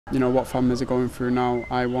You know what families are going through now.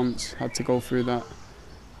 I once had to go through that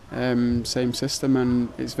same system, and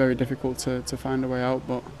it's very difficult to find a way out.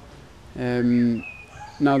 But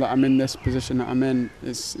now that I'm in this position that I'm in,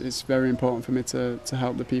 it's very important for me to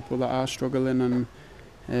help the people that are struggling,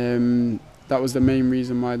 and that was the main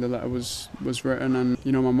reason why the letter was written. And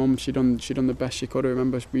you know, my mum, she done the best she could. I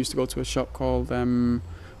remember we used to go to a shop called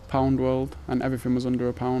Pound World, and everything was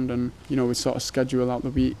under £1, and you know, we'd sort of schedule out the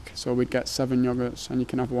week, so we'd get 7 yogurts and you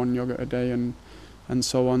can have 1 yogurt a day, and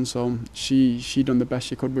so on. So she done the best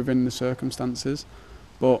she could within the circumstances.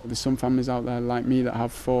 But there's some families out there like me that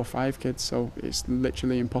have 4 or 5 kids, so it's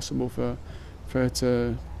literally impossible for her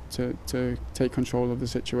to take control of the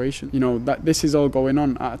situation. You know, that this is all going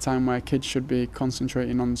on at a time where kids should be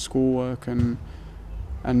concentrating on schoolwork and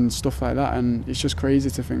stuff like that, and it's just crazy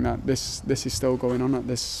to think that this is still going on at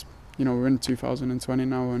this. You know, we're in 2020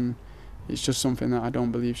 now, and it's just something that I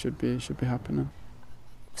don't believe should be happening.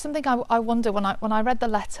 Something I wonder when I read the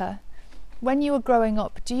letter, when you were growing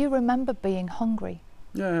up, do you remember being hungry?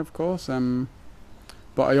 Yeah, of course.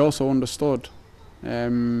 But I also understood.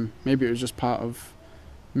 Maybe it was just part of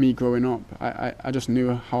me growing up. I just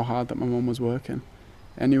knew how hard that my mum was working.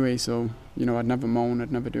 Anyway, so you know, I'd never moan,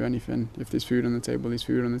 I'd never do anything. If there's food on the table, there's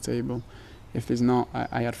food on the table. If there's not,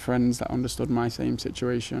 I had friends that understood my same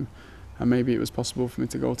situation, and maybe it was possible for me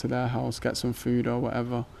to go to their house, get some food or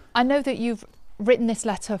whatever. I know that you've written this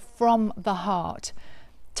letter from the heart.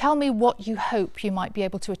 Tell me what you hope you might be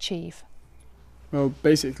able to achieve. Well,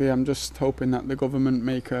 basically, I'm just hoping that the government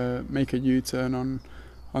make a U-turn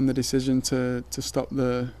on the decision to stop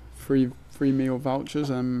the free meal vouchers,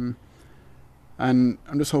 and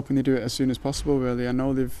I'm just hoping they do it as soon as possible. Really, I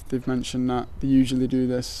know they've mentioned that they usually do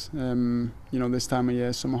this, you know, this time of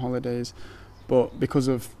year, summer holidays, but because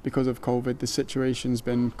of COVID, the situation's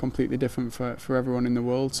been completely different for everyone in the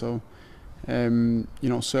world. So, you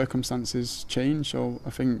know, circumstances change. So I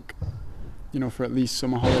think, you know, for at least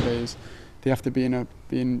summer holidays, they have to be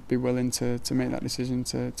willing to make that decision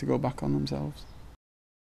to go back on themselves.